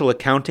 financial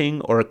accounting,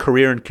 or a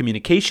career in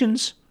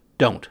communications?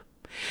 Don't.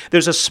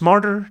 There's a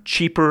smarter,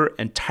 cheaper,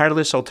 and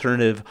tireless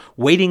alternative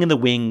waiting in the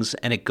wings,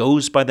 and it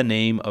goes by the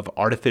name of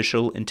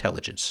artificial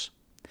intelligence.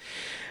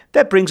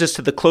 That brings us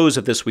to the close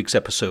of this week's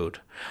episode.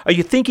 Are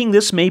you thinking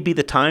this may be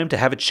the time to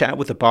have a chat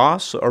with a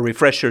boss or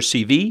refresh your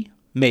CV?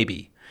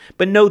 Maybe.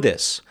 But know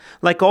this,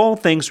 like all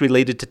things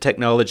related to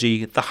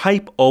technology, the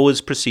hype always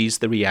precedes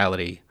the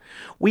reality.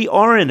 We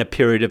are in a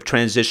period of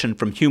transition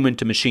from human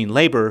to machine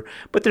labor,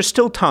 but there's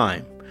still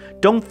time.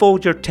 Don't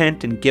fold your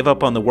tent and give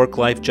up on the work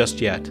life just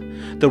yet.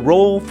 The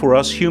role for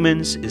us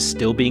humans is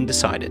still being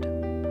decided.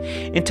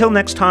 Until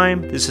next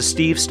time, this is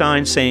Steve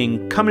Stein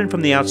saying, come in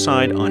from the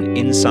outside on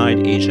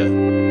Inside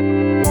Asia.